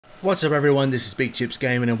What's up everyone, this is Big Chips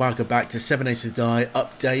Gaming and welcome back to 7 Days to Die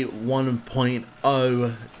Update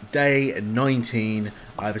 1.0 Day 19.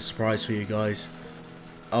 I have a surprise for you guys.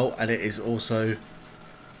 Oh, and it is also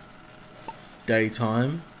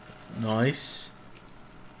daytime. Nice.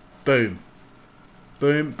 Boom.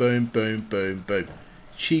 Boom, boom, boom, boom, boom.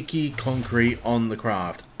 Cheeky concrete on the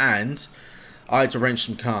craft. And I had to wrench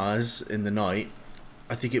some cars in the night.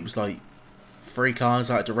 I think it was like 3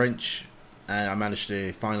 cars I had to wrench. And I managed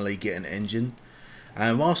to finally get an engine.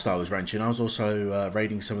 And whilst I was wrenching, I was also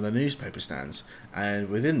raiding some of the newspaper stands. And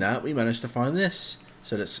within that, we managed to find this.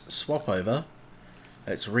 So let's swap over.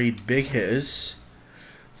 Let's read big hitters.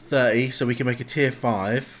 30, so we can make a tier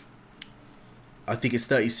 5. I think it's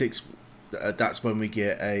 36. That's when we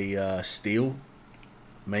get a steel.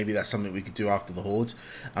 Maybe that's something we could do after the hordes.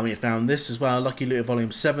 And we found this as well. Lucky Looter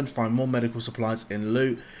Volume 7. Find more medical supplies in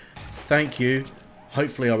loot. Thank you.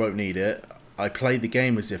 Hopefully I won't need it. I play the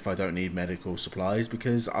game as if I don't need medical supplies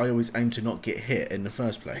because I always aim to not get hit in the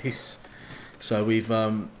first place. So we've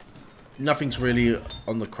nothing's really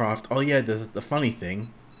on the craft. Oh yeah, the funny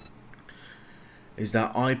thing is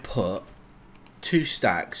that I put 2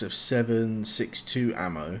 stacks of 7.62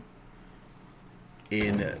 ammo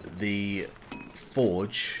in the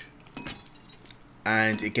forge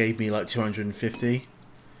and it gave me like 250.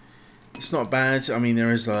 It's not bad. I mean,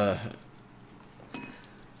 there is a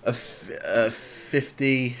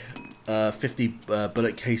 50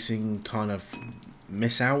 bullet casing kind of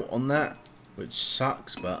miss out on that, which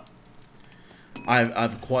sucks, but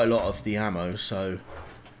I've quite a lot of the ammo, so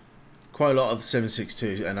quite a lot of the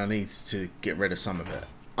 7.62, and I need to get rid of some of it.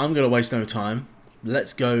 I'm gonna waste no time.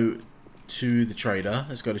 Let's go to the trader.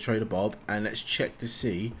 Let's go to Trader Bob and let's check to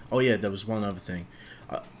see. Oh yeah, there was one other thing.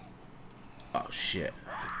 Oh shit.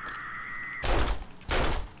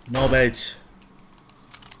 Knobhead.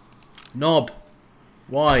 Knob,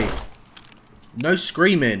 why? No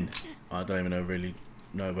screaming. I don't even really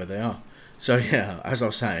know where they are. So yeah, as I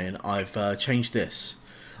was saying, I've changed this.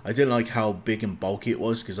 I didn't like how big and bulky it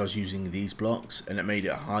was because I was using these blocks and it made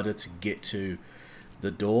it harder to get to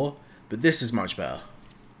the door. But this is much better.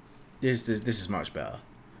 This is much better.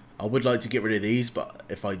 I would like to get rid of these, but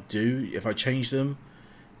if I change them,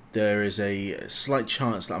 there is a slight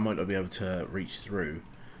chance that I might not be able to reach through.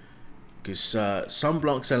 Because some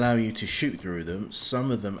blocks allow you to shoot through them,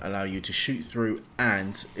 some of them allow you to shoot through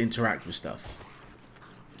and interact with stuff.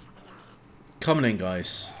 Come on in,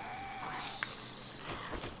 guys.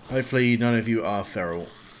 Hopefully none of you are feral.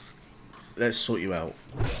 Let's sort you out.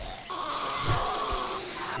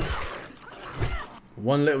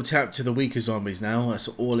 One little tap to the weaker zombies now, that's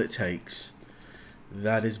all it takes.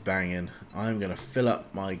 That is banging. I'm going to fill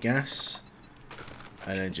up my gas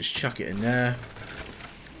and then just chuck it in there.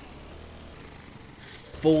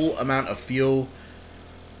 Full amount of fuel.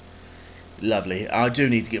 Lovely. I do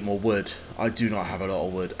need to get more wood. I do not have a lot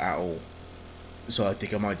of wood at all. So I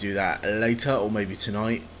think I might do that later or maybe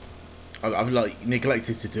tonight. I've like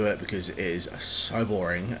neglected to do it because it is so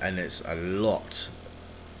boring and it's a lot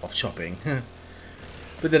of chopping.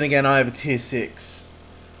 But then again, I have a tier 6.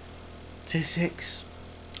 Tier 6?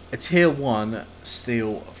 A tier 1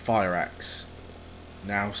 steel fire axe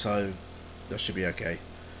now, so that should be okay.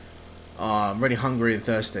 I'm really hungry and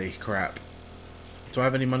thirsty. Crap. Do I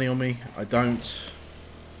have any money on me? I don't.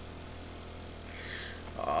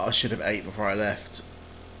 Oh, I should have ate before I left.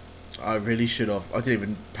 I really should have. I didn't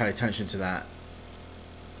even pay attention to that.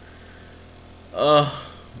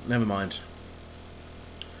 Never mind.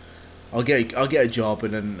 I'll get a job,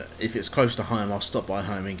 and then if it's close to home, I'll stop by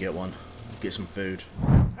home and get one. Get some food.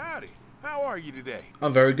 Howdy. How are you today?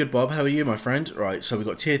 I'm very good, Bob. How are you, my friend? Right, so we've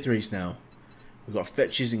got tier 3s now. We've got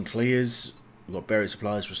fetches and clears. We've got buried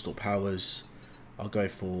supplies, restore powers. I'll go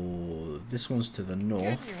for this one's to the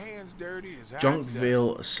north.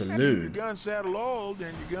 Junkville Saloon. Your gun saddle oiled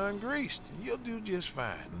and your gun greased, and you'll do just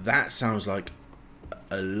fine. That sounds like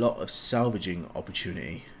a lot of salvaging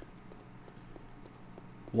opportunity.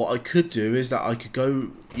 What I could do is that I could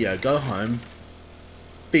go home,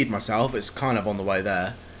 feed myself. It's kind of on the way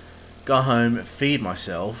there. Go home, feed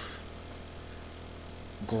myself.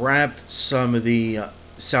 Grab some of the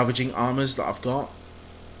salvaging armors that I've got,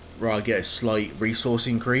 where I get a slight resource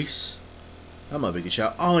increase. That might be a good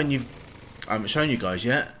shout. Oh, and I haven't shown you guys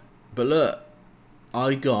yet, but look,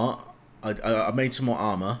 I made some more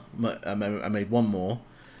armor. I made one more.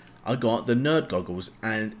 I got the nerd goggles,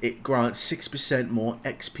 and it grants 6% more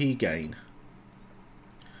XP gain.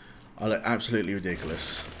 I look absolutely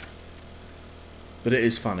ridiculous, but it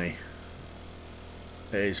is funny.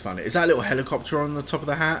 It is funny. Is that a little helicopter on the top of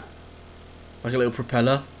the hat? Like a little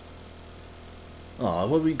propeller? Oh, what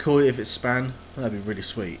would we call it if it's span? That'd be really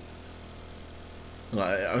sweet.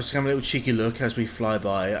 Like, I was just having a little cheeky look as we fly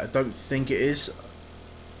by. I don't think it is.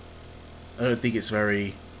 I don't think it's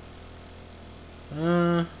very...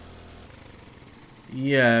 yeah,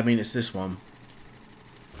 I mean, it's this one.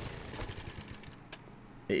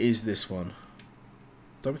 It is this one.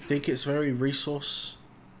 Don't think it's very resource.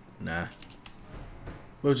 Nah.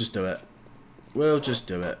 We'll just do it. We'll just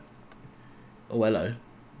do it. Oh, hello.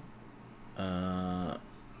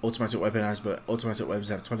 Automatic weapon has, but automatic weapons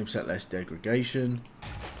have 20% less degradation.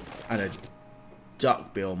 And a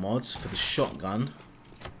duck bill mods for the shotgun.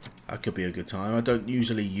 That could be a good time. I don't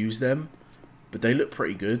usually use them, but they look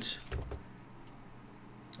pretty good.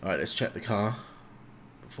 Alright, let's check the car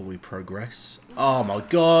before we progress. Oh my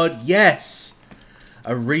god, yes!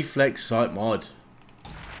 A reflex sight mod.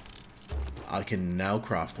 I can now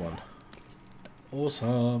craft one.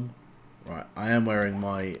 Awesome. Right, I am wearing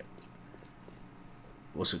my,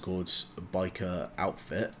 what's it called, biker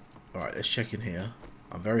outfit. Alright, let's check in here.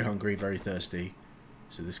 I'm very hungry, very thirsty,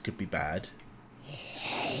 so this could be bad.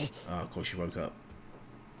 Oh, of course she woke up.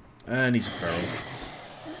 And he's a feral.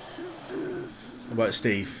 What about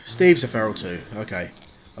Steve? Steve's a feral too. Okay.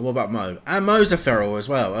 And what about Mo? And Mo's a feral as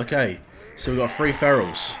well. Okay. So we've got 3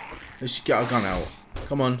 ferals. Let's get our gun out.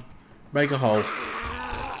 Come on. Make a hole.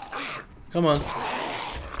 Come on.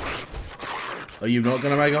 Are you not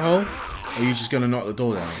going to make a hole? Or are you just going to knock the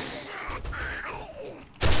door down?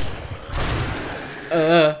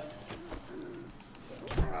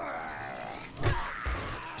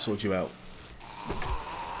 Sort you out.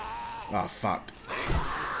 Ah, oh, fuck.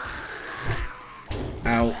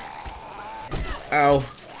 Ow. Ow.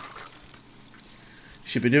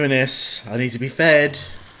 Should be doing this. I need to be fed.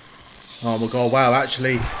 Oh my god, wow,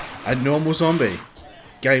 actually, a normal zombie.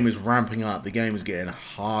 Game is ramping up. The game is getting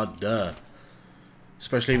harder.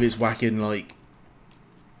 Especially if it's whacking, like,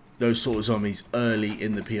 those sort of zombies early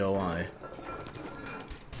in the POI.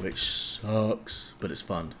 Which sucks, but it's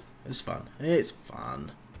fun. It's fun. It's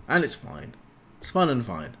fun. And it's fine. It's fun and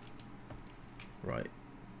fine. Right.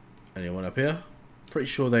 Anyone up here? Pretty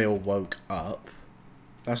sure they all woke up.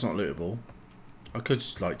 That's not lootable. I could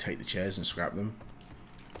just, like, take the chairs and scrap them.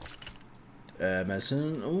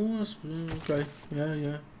 Medicine. Oh, that's okay. Yeah,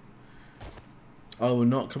 yeah. I will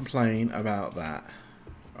not complain about that.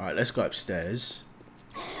 Alright, let's go upstairs.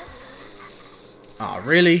 Ah,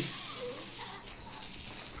 really?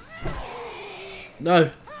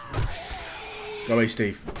 No. Go away,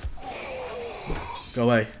 Steve. Go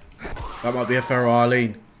away. That might be a feral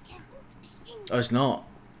Arlene. Oh, it's not.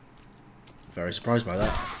 Very surprised by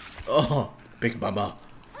that. Oh, big mama.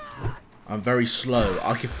 I'm very slow.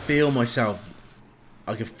 I can feel myself.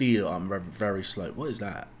 I can feel I'm very slow. What is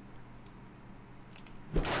that?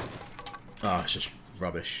 Ah, it's just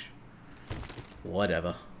rubbish.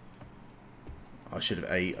 Whatever. I should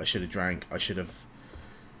have ate. I should have drank. I should have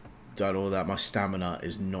done all that. My stamina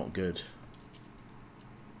is not good.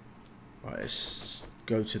 Right, let's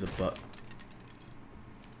go to the butt.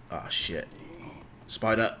 Ah, shit.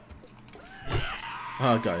 Spider.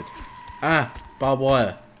 Oh, God. Ah, barbed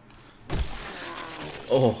wire.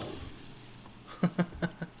 Oh.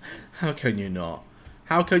 How can you not?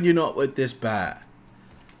 How can you not with this bat?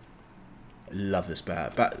 I love this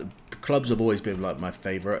bat. Clubs have always been like my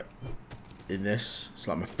favourite in this. It's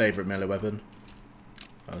like my favourite melee weapon.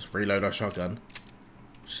 Let's reload our shotgun.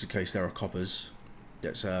 Just in case there are coppers.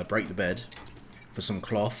 Let's break the bed for some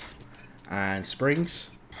cloth and springs.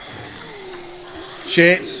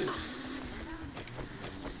 Shit!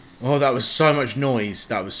 Oh, that was so much noise.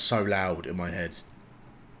 That was so loud in my head.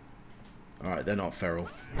 Alright, they're not feral.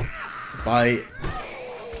 Bite.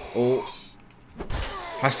 Oh.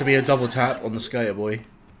 Has to be a double tap on the skater boy.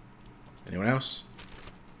 Anyone else?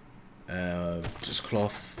 Just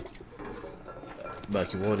cloth.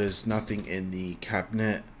 Murky waters. Nothing in the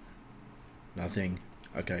cabinet. Nothing.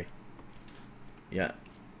 Okay. Yeah.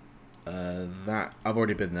 That I've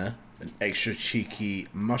already been there. An extra cheeky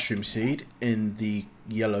mushroom seed in the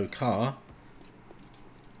yellow car.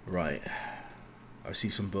 Right. I see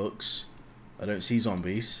some books. I don't see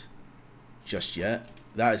zombies just yet.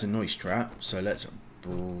 That is a noise trap, so let's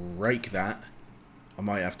break that. I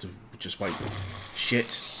might have to just wait.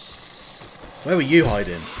 Shit. Where were you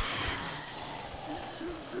hiding?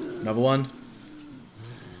 Another one.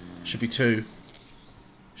 Should be 2.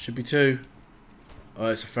 Should be 2. Oh,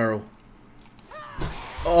 it's a feral.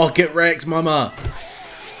 Oh, get wrecked, mama.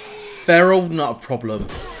 Feral, not a problem.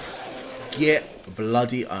 Get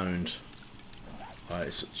bloody owned.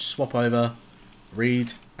 Alright, so swap over.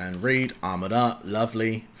 Read and read. Armoured up.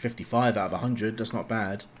 Lovely. 55 out of 100. That's not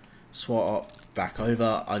bad. Swap up. back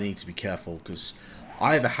over. I need to be careful because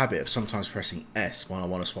I have a habit of sometimes pressing S when I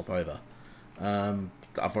want to swap over.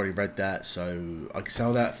 I've already read that, so I can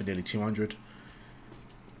sell that for nearly 200.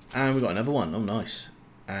 And we got another one. Oh, nice.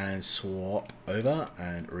 And swap over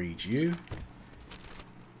and read you.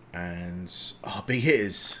 And oh, big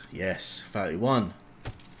hitters. Yes, 31.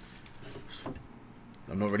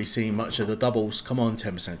 I'm not really seeing much of the doubles. Come on,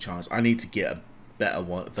 10% chance. I need to get a better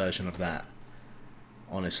version of that.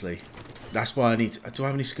 Honestly. That's why I need to... Do I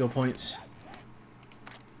have any skill points?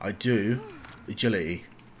 I do. Agility.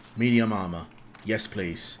 Medium armor. Yes,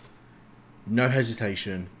 please. No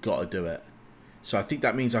hesitation. Gotta do it. So I think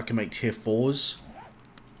that means I can make tier 4s.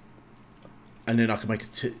 And then I can make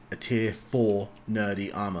a tier 4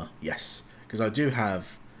 nerdy armor. Yes. Because I do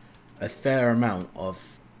have a fair amount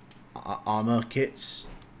of armor kits.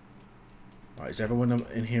 Right, is everyone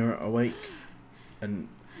in here awake?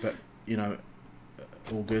 But you know,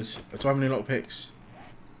 all good. Do I have any lockpicks?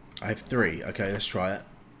 I have 3. Okay, let's try it.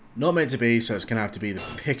 Not meant to be, so it's gonna have to be the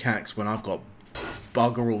pickaxe when I've got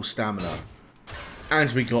bugger all stamina.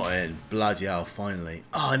 And we got in. Bloody hell, finally.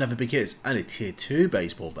 Oh, another big hit. And a tier 2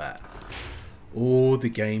 baseball bat. Oh, the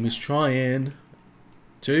game is trying.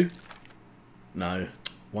 2? No.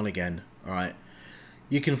 1 again. Alright.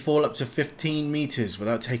 You can fall up to 15 meters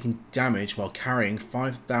without taking damage while carrying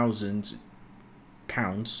 5,000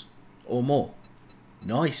 pounds or more.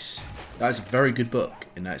 Nice. That's a very good book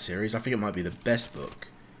in that series. I think it might be the best book.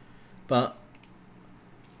 But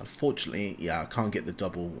unfortunately, yeah, I can't get the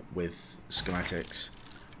double with schematics.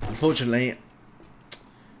 Unfortunately,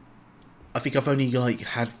 I think I've only like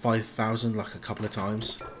had 5,000 like a couple of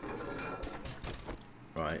times.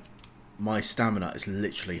 Right. My stamina is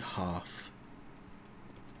literally half.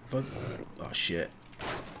 Oh shit.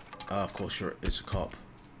 Oh, of course it's a cop.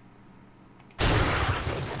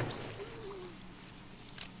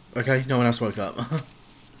 Okay, no one else woke up.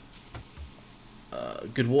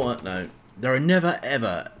 Good water? No. There are never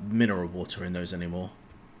ever mineral water in those anymore.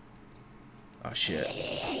 Oh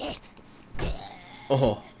shit.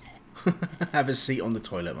 Oh. Have a seat on the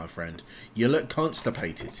toilet, my friend. You look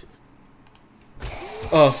constipated.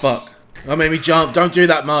 Oh fuck. That made me jump. Don't do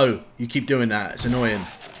that, Mo. You keep doing that. It's annoying.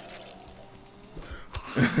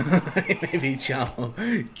 Maybe Chow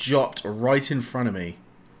dropped right in front of me.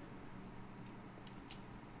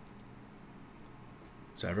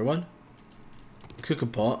 So everyone, cook a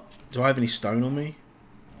pot. Do I have any stone on me?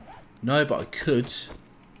 No, but I could.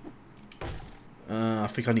 I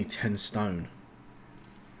think I need 10 stone.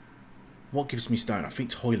 What gives me stone? I think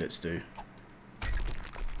toilets do.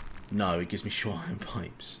 No, it gives me short iron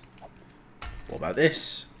pipes. What about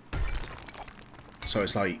this? So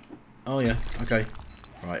it's like, oh yeah, okay.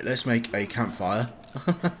 Right, let's make a campfire.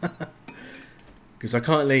 Because I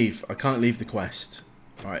can't leave the quest.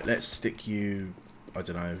 Alright, let's stick you, I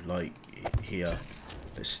don't know, like here.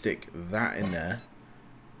 Let's stick that in there.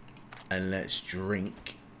 And let's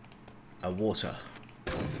drink a water.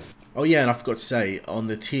 Oh yeah, and I forgot to say, on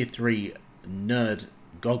the tier 3 nerd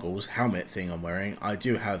goggles, helmet thing I'm wearing, I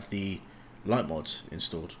do have the light mods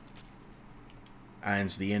installed.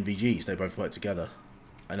 And the NVGs, they both work together.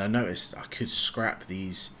 And I noticed I could scrap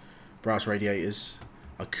these brass radiators.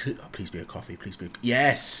 I could... Oh, please be a coffee. Please be a...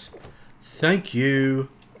 Yes! Thank you!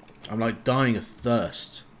 I'm like dying of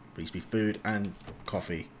thirst. Please be food and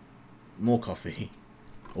coffee. More coffee.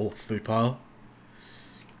 Oh, food pile.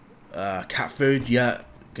 Cat food. Yeah,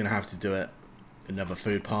 gonna have to do it. Another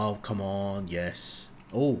food pile. Come on. Yes.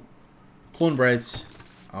 Oh, cornbreads.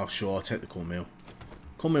 Oh, sure. I'll take the cornmeal.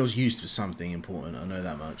 Cornmeal's used for something important. I know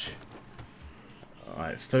that much.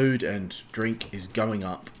 Alright, food and drink is going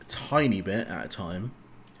up a tiny bit at a time.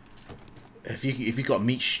 If you got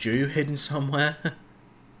meat stew hidden somewhere,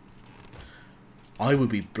 I would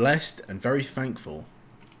be blessed and very thankful.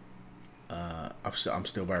 I'm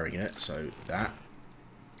still wearing it, so that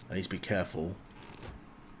I need to be careful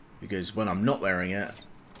because when I'm not wearing it,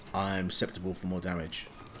 I'm susceptible for more damage.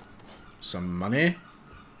 Some money.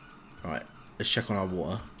 Right, let's check on our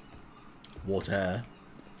water. Water.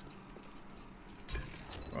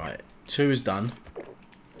 Right, 2 is done.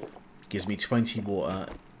 Gives me 20 water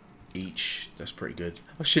each. That's pretty good.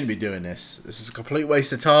 I shouldn't be doing this. This is a complete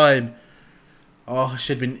waste of time. Oh, I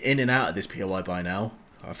should have been in and out of this POI by now.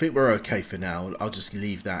 I think we're okay for now. I'll just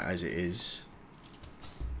leave that as it is.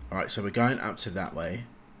 Alright, so we're going up to that way.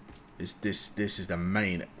 This is the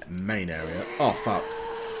main area. Oh, fuck.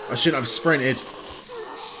 I shouldn't have sprinted.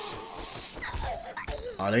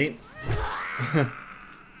 Eileen.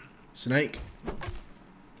 Snake.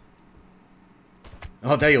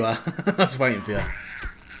 Oh, there you are. I was waiting for you.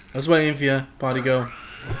 I was waiting for you, party girl.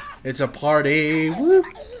 It's a party. Woo.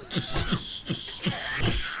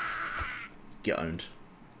 Get owned.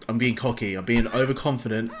 I'm being cocky. I'm being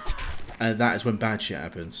overconfident. And that is when bad shit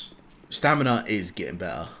happens. Stamina is getting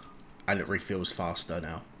better. And it refills faster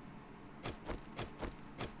now.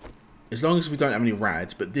 As long as we don't have any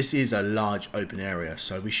rads. But this is a large open area.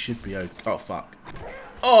 So we should be okay. Oh, fuck.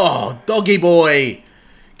 Oh, doggy boy.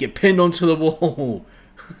 Get pinned onto the wall.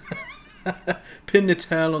 Pin the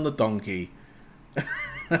tail on the donkey.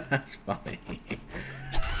 That's funny.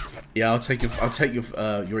 Yeah, I'll take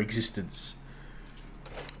your existence.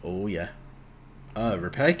 Oh yeah.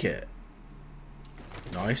 Repair kit.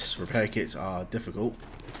 Nice. Repair kits are difficult.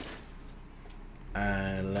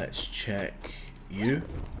 And let's check you.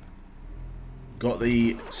 Got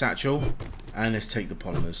the satchel. And let's take the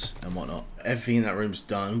polymers and whatnot. Everything in that room's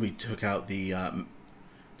done. We took out the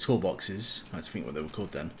toolboxes. I think what they were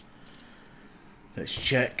called then. Let's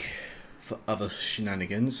check for other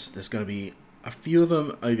shenanigans. There's going to be a few of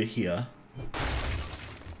them over here.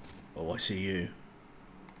 Oh, I see you.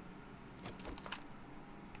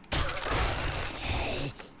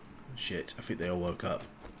 Shit, I think they all woke up.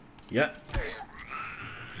 Yep.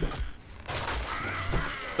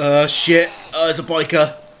 Shit. There's a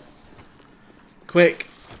biker. Quick.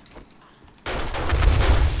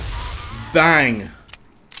 Bang.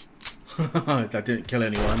 That didn't kill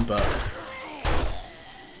anyone, but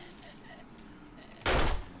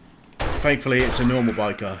thankfully it's a normal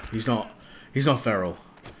biker. He's not feral.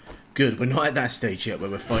 Good, we're not at that stage yet where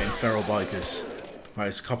we're fighting feral bikers. Right,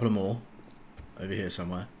 there's a couple of more over here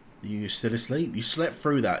somewhere. Are you still asleep? You slept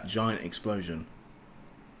through that giant explosion.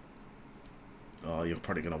 Oh, you're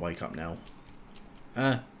probably gonna wake up now.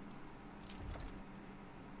 No?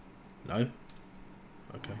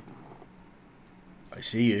 Okay. I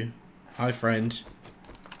see you. Hi, friend.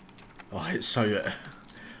 Oh, it's so...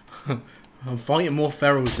 I'm fighting more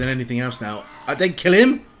ferals than anything else now. I didn't kill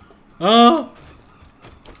him. Oh.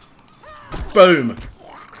 Boom.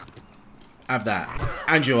 Have that.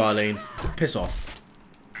 And you, Arlene. Piss off.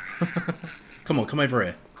 Come on, come over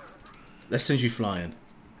here. Let's send you flying.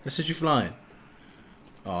 Let's send you flying.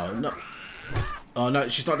 Oh, no. Oh, no,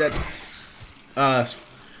 she's not dead.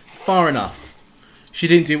 Far enough. She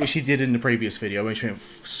didn't do what she did in the previous video when she went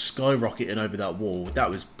skyrocketing over that wall. That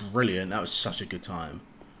was brilliant. That was such a good time.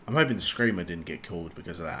 I'm hoping the screamer didn't get killed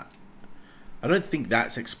because of that. I don't think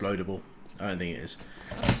that's explodable. I don't think it is.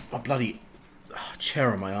 My bloody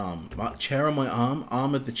chair on my arm. My chair on my arm.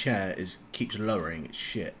 Arm of the chair keeps lowering.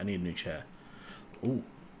 Shit, I need a new chair. Ooh.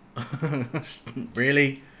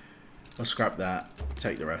 Really? I'll scrap that.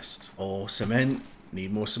 Take the rest. Or cement.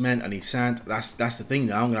 Need more cement. I need sand. That's the thing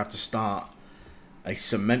now. I'm going to have to start a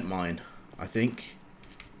cement mine, I think.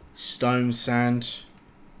 Stone, sand,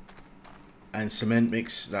 and cement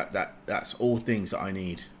mix. That's all things that I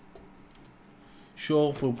need.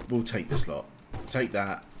 Sure, we'll take this lot. Take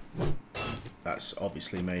that. That's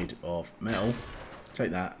obviously made of metal.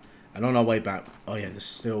 Take that. And on our way back, oh yeah, there's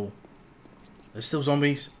still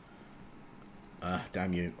zombies.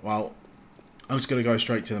 Damn you. Well, I'm just gonna go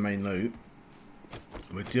straight to the main loot.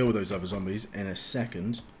 We'll deal with those other zombies in a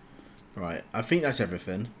second. Right, I think that's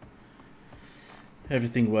everything.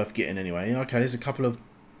 Everything worth getting anyway. Okay, there's a couple of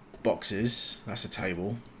boxes. That's a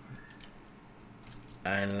table.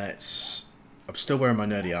 And let's... I'm still wearing my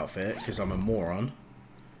nerdy outfit because I'm a moron.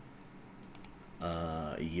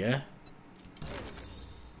 Yeah.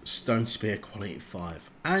 Stone spear quality 5.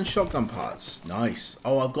 And shotgun parts. Nice.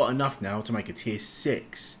 Oh, I've got enough now to make a tier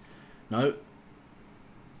 6. No.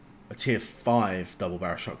 A tier 5 double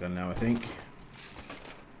barrel shotgun now, I think.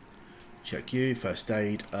 Check you. First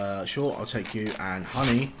aid. Sure, I'll take you. And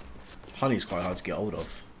honey. Honey's quite hard to get hold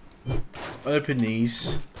of. Open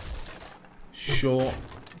these. Sure.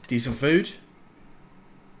 Decent food?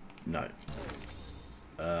 No.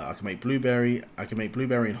 I can make blueberry. I can make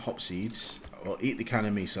blueberry and hop seeds. Or eat the can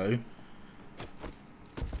of miso.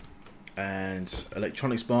 And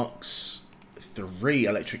electronics box. 3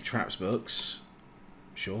 electric traps books.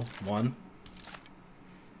 Sure. 1.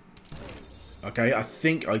 Okay, I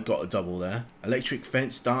think I got a double there. Electric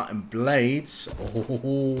fence dart and blades.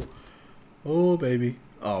 Oh, oh baby.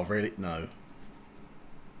 Oh, really? No.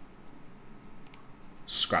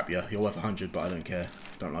 Scrap you. You're worth 100, but I don't care.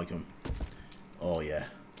 Don't like them. Oh, yeah.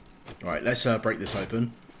 Alright, let's break this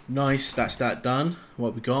open. Nice, that's that done.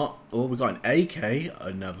 What we got? Oh, we got an AK.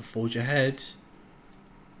 Another forge ahead.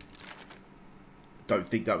 Don't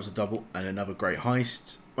think that was a double. And another great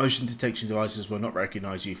heist. Motion detection devices will not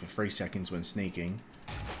recognize you for 3 seconds when sneaking.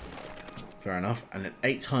 Fair enough. And an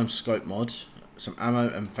 8x scope mod. Some ammo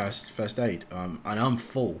and first aid. And I'm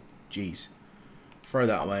full. Jeez. Throw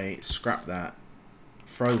that away. Scrap that.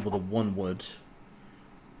 Throw the 1 wood.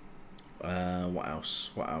 What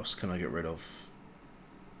else? What else can I get rid of?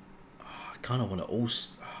 I kind of want to all...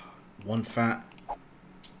 one fat.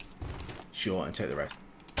 Sure, and take the rest.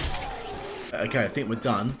 Okay, I think we're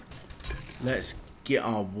done. Let's get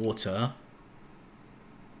our water.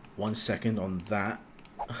 1 second on that.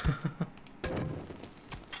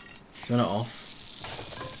 Turn it off.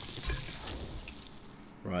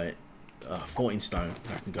 Right. 14 stone.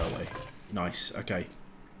 That can go away. Nice. Okay.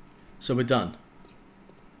 So we're done.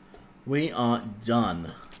 We are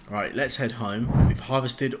done. Right, let's head home. We've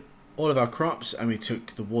harvested all of our crops and we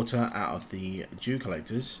took the water out of the dew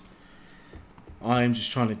collectors. I'm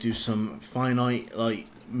just trying to do some finite, like,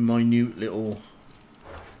 minute little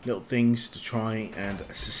things to try and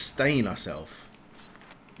sustain ourselves.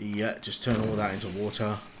 Yeah, just turn all that into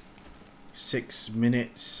water. 6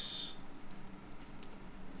 minutes.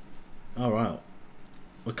 Alright.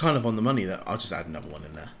 We're kind of on the money there. I'll just add another one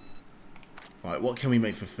in there. Right, what can we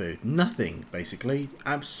make for food? Nothing, basically.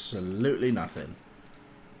 Absolutely nothing.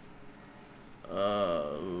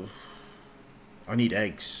 I need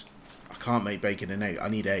eggs. I can't make bacon and egg. I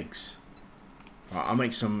need eggs. Right, I'll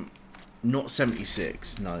make some... Not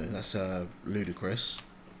 76. No, that's ludicrous.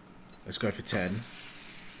 Let's go for 10.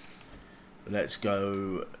 Let's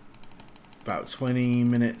go about 20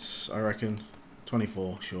 minutes, I reckon.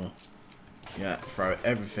 24, sure. Yeah, throw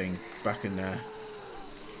everything back in there.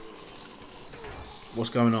 What's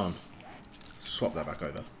going on? Swap that back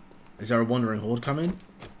over. Is there a wandering horde coming?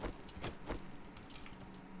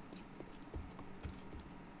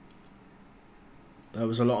 There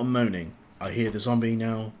was a lot of moaning. I hear the zombie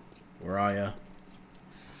now. Where are you?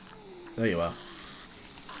 There you are.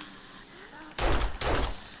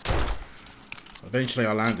 Eventually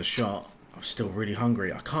I'll land a shot. I'm still really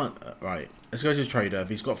hungry. I can't... right. Let's go to the trader. If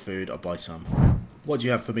he's got food, I'll buy some. What do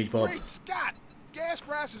you have for me, Bob? Great Scott! Gas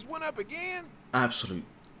prices went up again? Absolute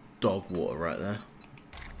dog water right there.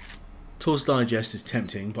 Tools Digest is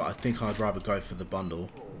tempting, but I think I'd rather go for the bundle.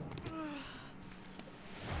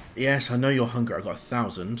 Yes, I know you're hungry. I got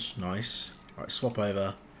 1,000. Nice. Right, swap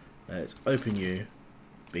over. Let's open you.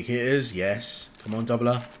 Big hitters, yes. Come on,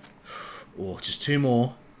 doubler. Oh, just 2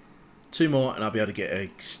 more. 2 more, and I'll be able to get a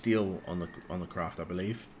steel on the craft, I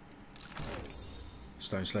believe.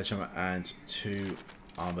 Stone sledgehammer and 2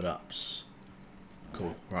 armored ups.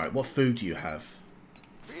 Cool. Right, what food do you have?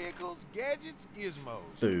 Vehicles, gadgets, gizmos.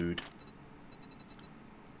 Food.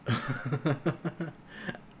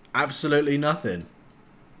 Absolutely nothing.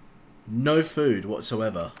 No food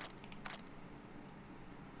whatsoever.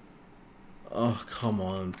 Oh, come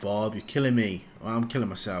on, Bob. You're killing me. Well, I'm killing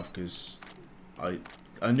myself because I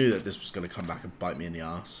knew that this was going to come back and bite me in the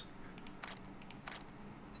ass.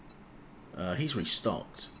 He's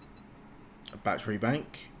restocked. A battery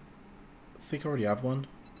bank. I think I already have one.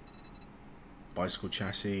 Bicycle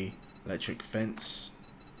chassis. Electric fence.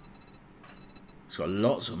 It's got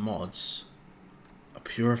lots of mods. A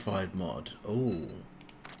purified mod. Oh.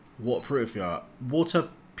 Water purifier. Water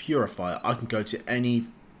purifier. I can go to any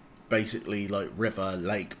basically like river,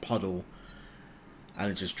 lake, puddle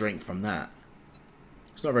and just drink from that.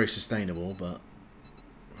 It's not very sustainable, but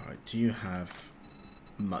right, do you have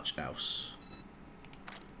much else?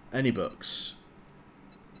 Any books?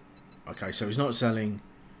 Okay, so he's not selling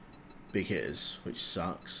big hitters, which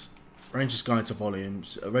sucks. Ranger's Guide to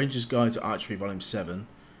Volumes, Ranger's Guide to Archery Volume 7.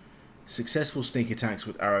 Successful sneak attacks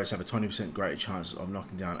with arrows have a 20% greater chance of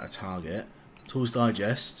knocking down a target. Tools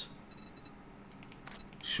Digest.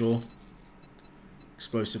 Sure.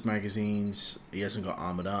 Explosive magazines. He hasn't got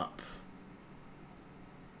armored up.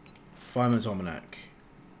 Fireman's Almanac.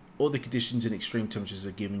 All the conditions in extreme temperatures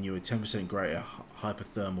are giving you a 10% greater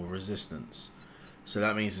hypothermal resistance. So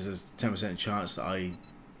that means there's a 10% chance that I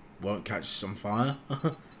won't catch some fire.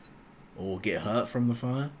 Or get hurt from the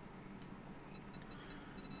fire.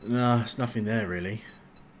 No, there's nothing there really.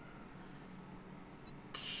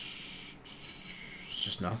 It's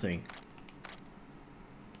just nothing.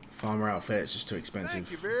 Farmer outfit, it's just too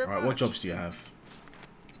expensive. Alright, what jobs do you have?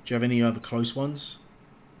 Do you have any other close ones?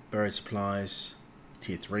 Buried supplies.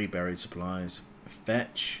 Tier 3 buried supplies.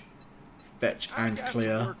 Fetch. Fetch and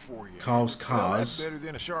clear. Carl's cars. Better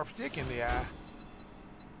than a sharp stick in the eye.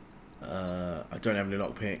 I don't have any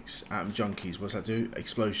lockpicks. Atom junkies. What's that do?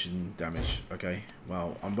 Explosion damage. Okay.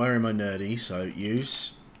 Well, I'm wearing my nerdy, so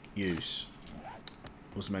use. Use.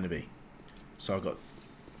 What's it meant to be? So I've got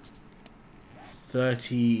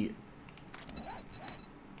 30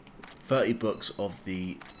 books of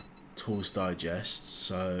the Tools Digest.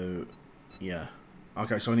 So, yeah.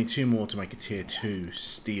 Okay, so I need 2 more to make a tier 2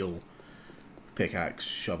 steel pickaxe,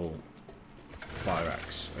 shovel, fire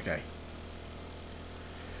axe. Okay.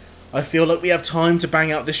 I feel like we have time to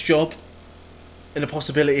bang out this job. in a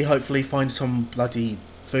possibility, hopefully find some bloody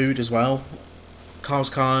food as well. Carl's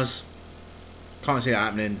Cars. Can't see it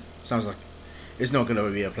happening. Sounds like it's not going to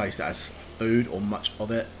be a place that has food or much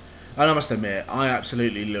of it. And I must admit, I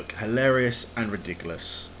absolutely look hilarious and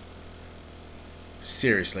ridiculous.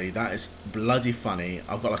 Seriously, that is bloody funny.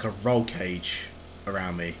 I've got like a roll cage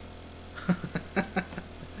around me.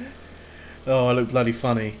 Oh, I look bloody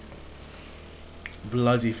funny.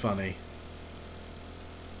 Bloody funny.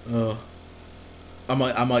 Oh, I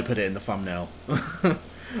might put it in the thumbnail.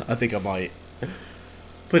 I think I might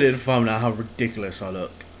put it in the thumbnail. How ridiculous I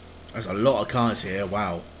look. There's a lot of cars here.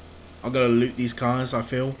 Wow. I'm gonna loot these cars. I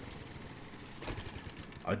feel.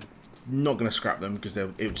 I'm not gonna scrap them because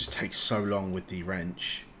it would just take so long with the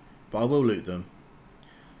wrench. But I will loot them.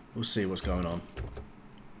 We'll see what's going on.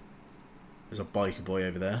 There's a biker boy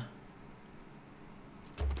over there.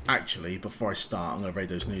 Actually, before I start, I'm going to raid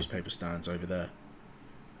those newspaper stands over there.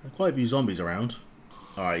 There are quite a few zombies around.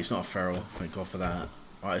 Alright, he's not a feral. Thank God for that.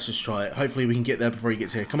 Alright, let's just try it. Hopefully we can get there before he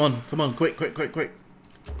gets here. Come on, come on. Quick, quick, quick, quick.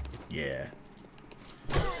 Yeah.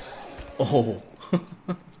 Oh.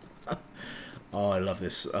 Oh, I love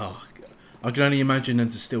this. Oh, I can only imagine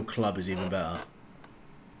that the steel club is even better.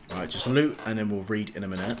 Alright, just loot and then we'll read in a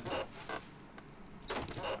minute.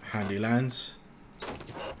 Handy lands.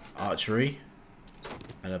 Archery.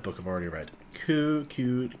 And a book I've already read. Cute,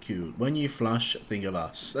 cute, cute. When you flush, think of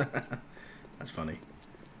us. That's funny.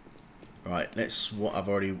 Right, let's. I'm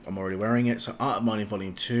already wearing it. So, Art of Mining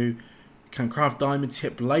Volume 2 can craft diamond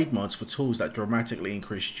tip blade mods for tools that dramatically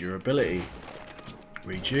increase durability.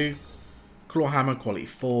 Read you. Claw hammer quality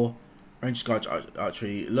 4. Range guide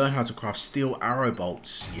archery. Learn how to craft steel arrow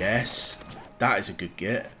bolts. Yes, that is a good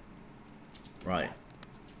get. Right.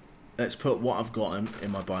 Let's put what I've got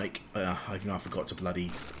in my bike. Even though I forgot to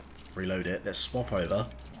bloody reload it. Let's swap over.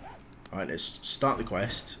 Alright, let's start the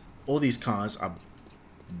quest. All these cars are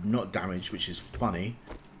not damaged, which is funny.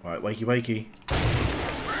 Alright, wakey wakey.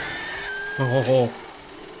 Oh,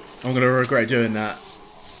 I'm going to regret doing that.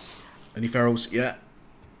 Any ferals? Yeah.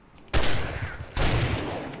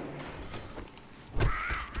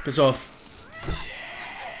 Piss off.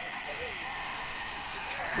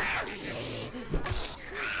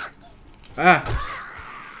 Ah!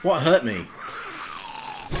 What hurt me?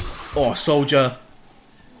 Oh, soldier.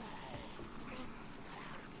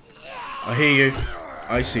 I hear you.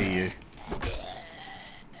 I see you.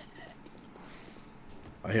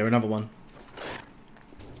 I hear another one.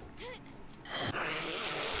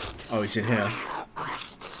 Oh, he's in here.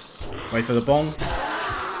 Wait for the bong.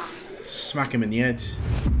 Smack him in the head.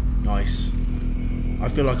 Nice. I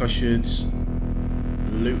feel like I should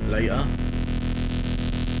loot later.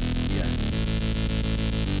 Yeah.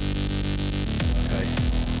 Okay.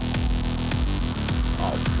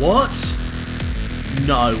 Oh, what?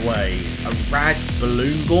 No way. A rad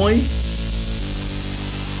balloon boy?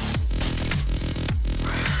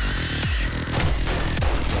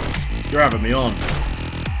 You're having me on.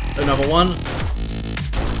 Another one.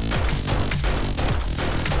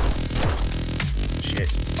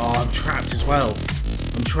 Shit. Oh, I'm trapped as well.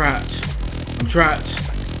 I'm trapped. I'm trapped.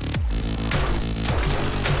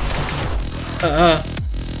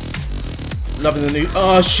 Loving the new.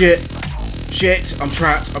 Oh, shit. Shit. I'm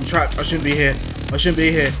trapped. I'm trapped. I shouldn't be here. I shouldn't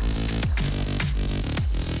be here.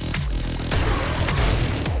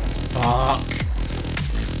 Fuck.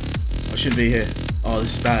 I shouldn't be here. Oh,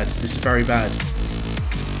 this is bad. This is very bad.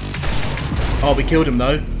 Oh, we killed him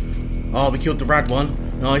though. Oh, we killed the rad one.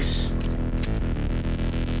 Nice.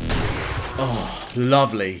 Oh,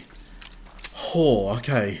 lovely. Oh,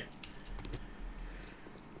 okay.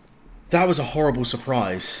 That was a horrible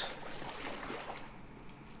surprise.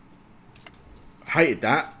 Hated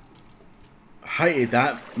that. Hated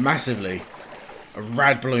that massively. A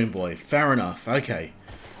rad balloon boy. Fair enough. Okay.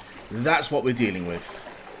 That's what we're dealing with.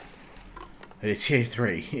 A tier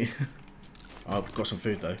 3. Oh, I've got some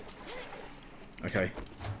food though. Okay.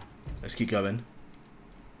 Let's keep going.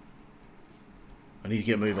 I need to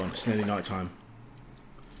get a move on. It's nearly night time.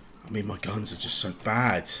 I mean, my guns are just so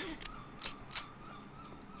bad.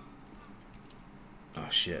 Oh,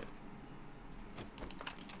 shit.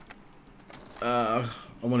 I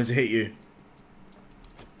wanted to hit you.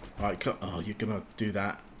 Alright, come. Oh, you're gonna do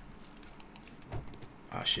that.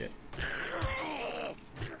 Ah, shit.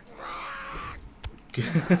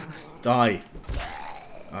 Die.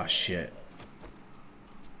 Ah, shit.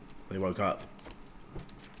 They woke up.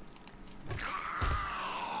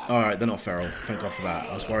 Alright, they're not feral. Thank God for that.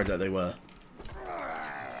 I was worried that they were.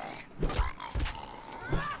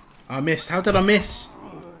 I missed. How did I miss?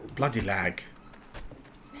 Bloody lag.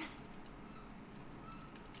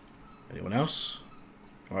 Anyone else?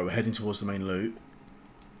 Right, we're heading towards the main loot.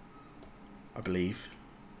 I believe.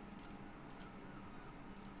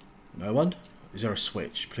 No one? Is there a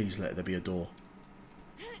switch? Please let there be a door.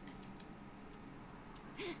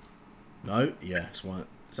 No? Yeah, it's one.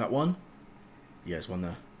 Is that one? Yeah, there's one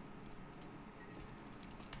there.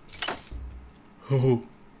 Oh.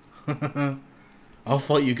 I'll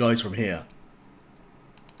fight you guys from here.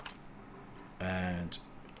 And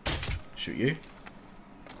shoot you.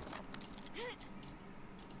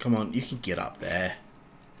 Come on, you can get up there.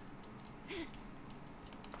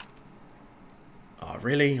 Oh,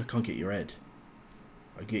 really? I can't get your head.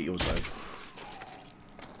 I can get yours though.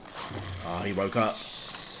 Oh, he woke up.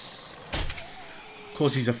 Of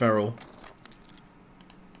course he's a feral.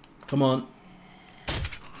 Come on.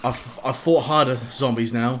 I've fought harder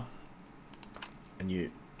zombies now. And you.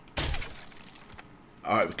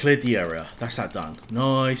 Alright, we cleared the area. That's that done.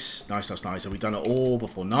 Nice. Nice, nice, nice. And we've done it all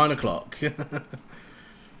before 9 o'clock.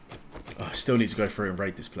 I still need to go through and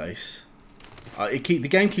raid this place. The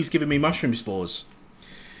game keeps giving me mushroom spores.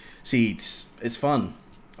 Seeds. It's fun.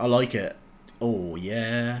 I like it. Oh,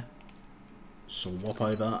 yeah. Swap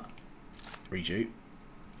over. Rejuke.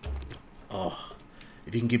 Oh.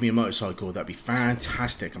 If you can give me a motorcycle, that'd be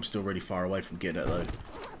fantastic. I'm still really far away from getting it, though.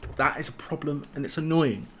 That is a problem, and it's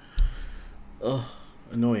annoying. Ugh.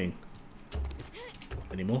 Annoying.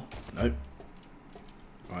 Any more? Nope.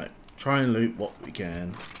 Right. Try and loot what we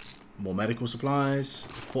can. More medical supplies.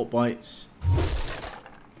 Fort bites.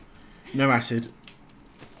 No acid.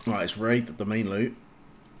 Right, let's raid the main loot.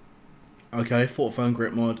 Okay, Fort Phone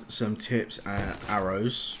Grip mod, some tips and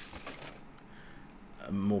arrows.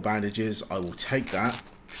 More bandages. I will take that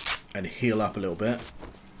and heal up a little bit.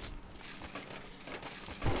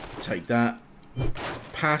 Take that.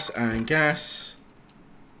 Pass and gas.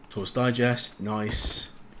 Tools digest. Nice.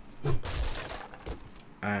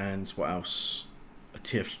 And what else? A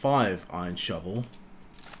tier 5 iron shovel.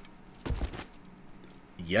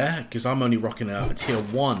 Yeah, because I'm only rocking a tier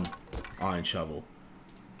 1 iron shovel.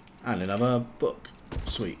 And another book.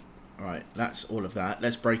 Sweet. Alright, that's all of that.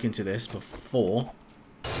 Let's break into this before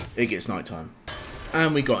it gets nighttime.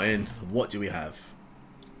 And we got in. What do we have?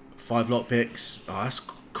 5 lockpicks. Oh, that's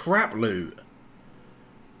crap loot.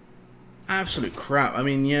 Absolute crap. I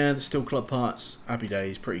mean, yeah, the steel club parts. Happy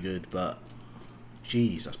days. Pretty good, but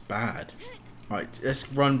jeez, that's bad. Right, let's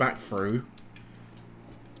run back through.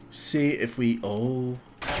 See if we... Oh.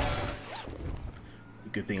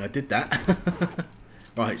 Good thing I did that.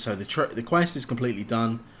 Right, so the quest is completely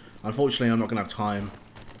done. Unfortunately, I'm not going to have time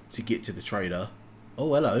to get to the trader.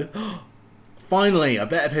 Oh, hello. Finally, a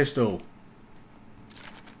better pistol.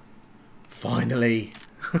 Finally.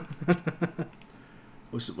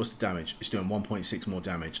 What's the damage? It's doing 1.6 more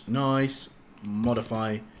damage. Nice.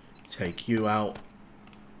 Modify. Take you out.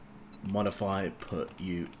 Modify. Put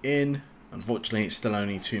you in. Unfortunately, it's still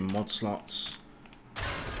only 2 mod slots.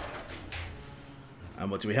 And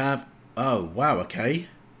what do we have? Oh, wow, okay.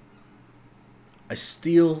 A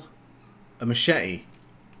steel... A machete.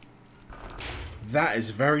 That is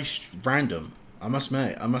very random. I must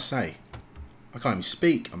say. I can't even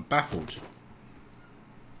speak. I'm baffled.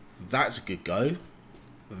 That's a good go.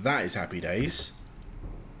 That is happy days.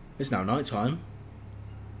 It's now night time.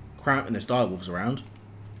 Crap, and there's direwolves around.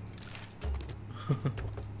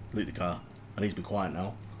 Loot the car. I need to be quiet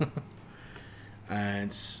now.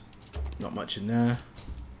 And not much in there.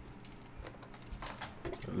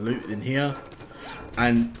 Loot in here.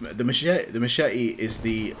 And the machete is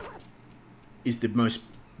the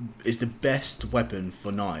best weapon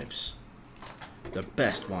for knives. The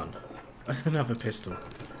best one. Another pistol.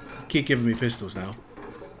 Keep giving me pistols now.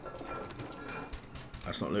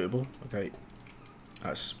 That's not lootable. Okay.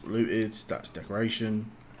 That's looted. That's decoration.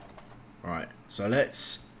 Right. So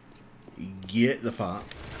let's get the fuck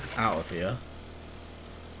out of here.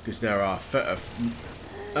 Because there are...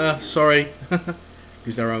 sorry.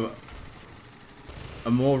 Because there are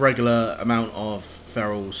a more regular amount of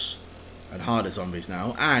ferals and harder zombies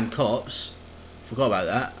now. And cops. Forgot about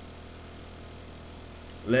that.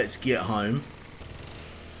 Let's get home.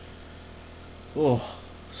 Oh.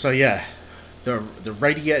 So yeah. The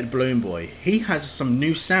radiated balloon boy. He has some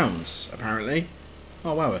new sounds, apparently.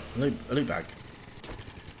 Oh wow, a loot bag.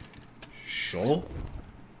 Sure.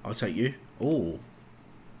 I'll take you. Oh.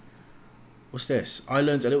 What's this? I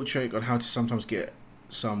learned a little trick on how to sometimes get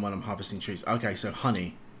some when I'm harvesting trees. Okay, so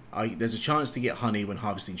honey. There's a chance to get honey when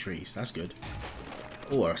harvesting trees. That's good.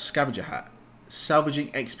 Oh, a scavenger hat.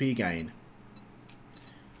 Salvaging XP gain.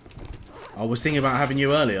 I was thinking about having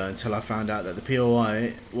you earlier until I found out that the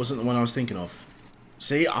POI wasn't the one I was thinking of.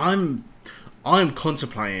 See, I'm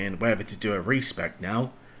contemplating whether to do a respec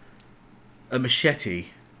now. A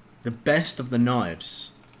machete The best of the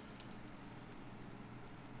knives.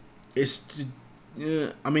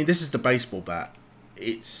 I mean, this is the baseball bat.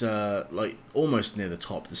 It's like almost near the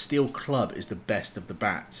top. The steel club is the best of the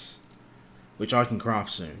bats, which I can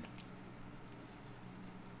craft soon.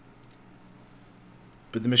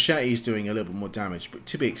 But the machete is doing a little bit more damage, but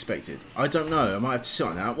to be expected. I don't know. I might have to sit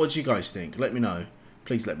on that. What do you guys think? Let me know.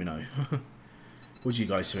 Please let me know. What do you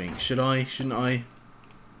guys think? Should I? Shouldn't I?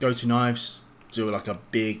 Go to knives. Do like a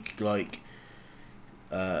big like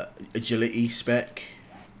agility spec.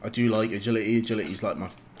 I do like agility. Agility is like my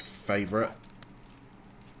favourite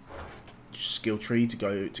skill tree to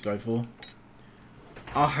go for.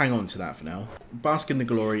 I'll hang on to that for now. Bask in the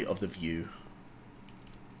glory of the view.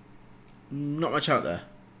 Not much out there.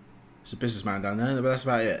 There's a businessman down there, but that's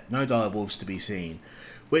about it. No direwolves to be seen.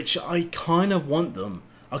 Which I kind of want them.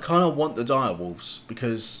 I kind of want the direwolves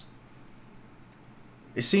because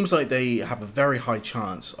it seems like they have a very high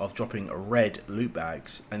chance of dropping red loot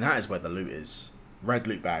bags, and that is where the loot is. Red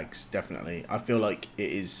loot bags, definitely. I feel like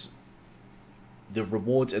it is the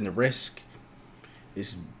rewards and the risk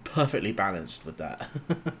is perfectly balanced with that.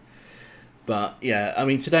 But yeah, I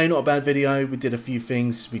mean, today not a bad video. We did a few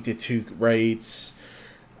things. We did 2 raids.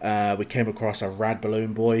 We came across a rad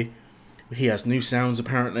balloon boy. He has new sounds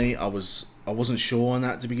apparently. I wasn't sure on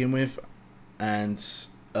that to begin with, and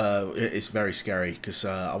it's very scary because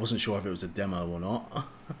I wasn't sure if it was a demo or not.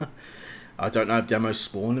 I don't know if demos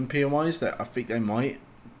spawn in POIs. That I think they might.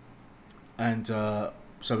 And so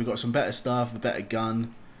we got some better stuff, a better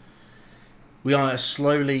gun. We are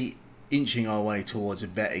slowly inching our way towards a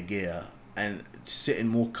better gear and sitting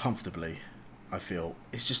more comfortably. I feel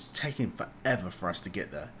it's just taking forever for us to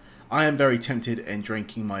get there. I am very tempted in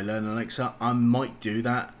drinking my learn elixir. I might do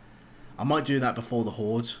that. I might do that before the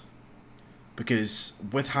horde, because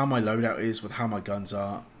with how my loadout is, with how my guns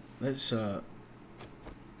are, let's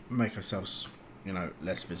make ourselves, you know,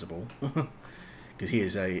 less visible. Because he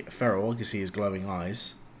is a feral. I can see his glowing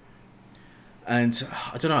eyes. And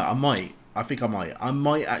I don't know. I think I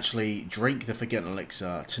might actually drink the Forgotten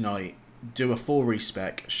Elixir tonight, do a full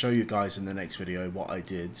respec, show you guys in the next video what I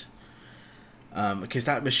did. Because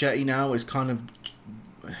that machete now is kind of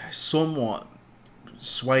somewhat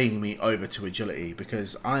swaying me over to agility,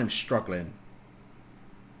 because I am struggling.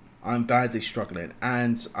 I'm badly struggling,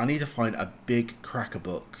 and I need to find a big cracker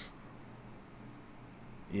book.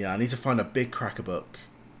 Yeah, I need to find a big cracker book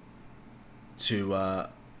to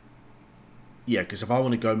yeah, because if I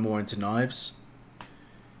want to go more into knives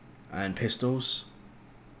and pistols,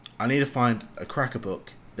 I need to find a cracker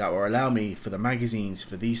book that will allow me for the magazines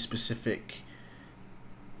for these specific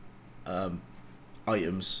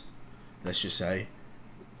items, let's just say,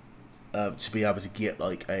 to be able to get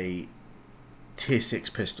like a tier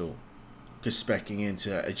 6 pistol. Because specking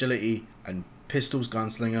into agility and pistols,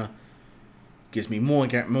 gunslinger, gives me more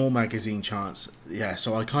magazine chance. Yeah,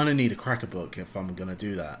 so I kind of need a cracker book if I'm going to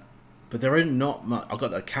do that. But there ain't not much. I've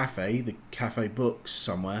got the cafe books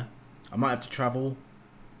somewhere. I might have to travel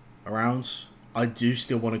around. I do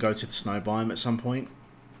still want to go to the snow biome at some point.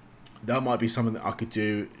 That might be something that I could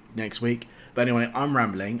do next week. But anyway, I'm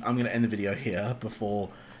rambling. I'm going to end the video here before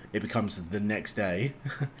it becomes the next day.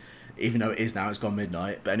 Even though it is now, it's gone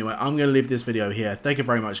midnight. But anyway, I'm going to leave this video here. Thank you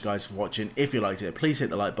very much, guys, for watching. If you liked it, please hit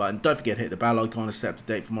the like button. Don't forget to hit the bell icon to stay up to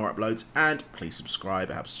date for more uploads. And please subscribe.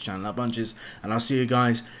 It helps the channel out bunches. And I'll see you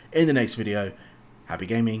guys in the next video. Happy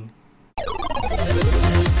gaming.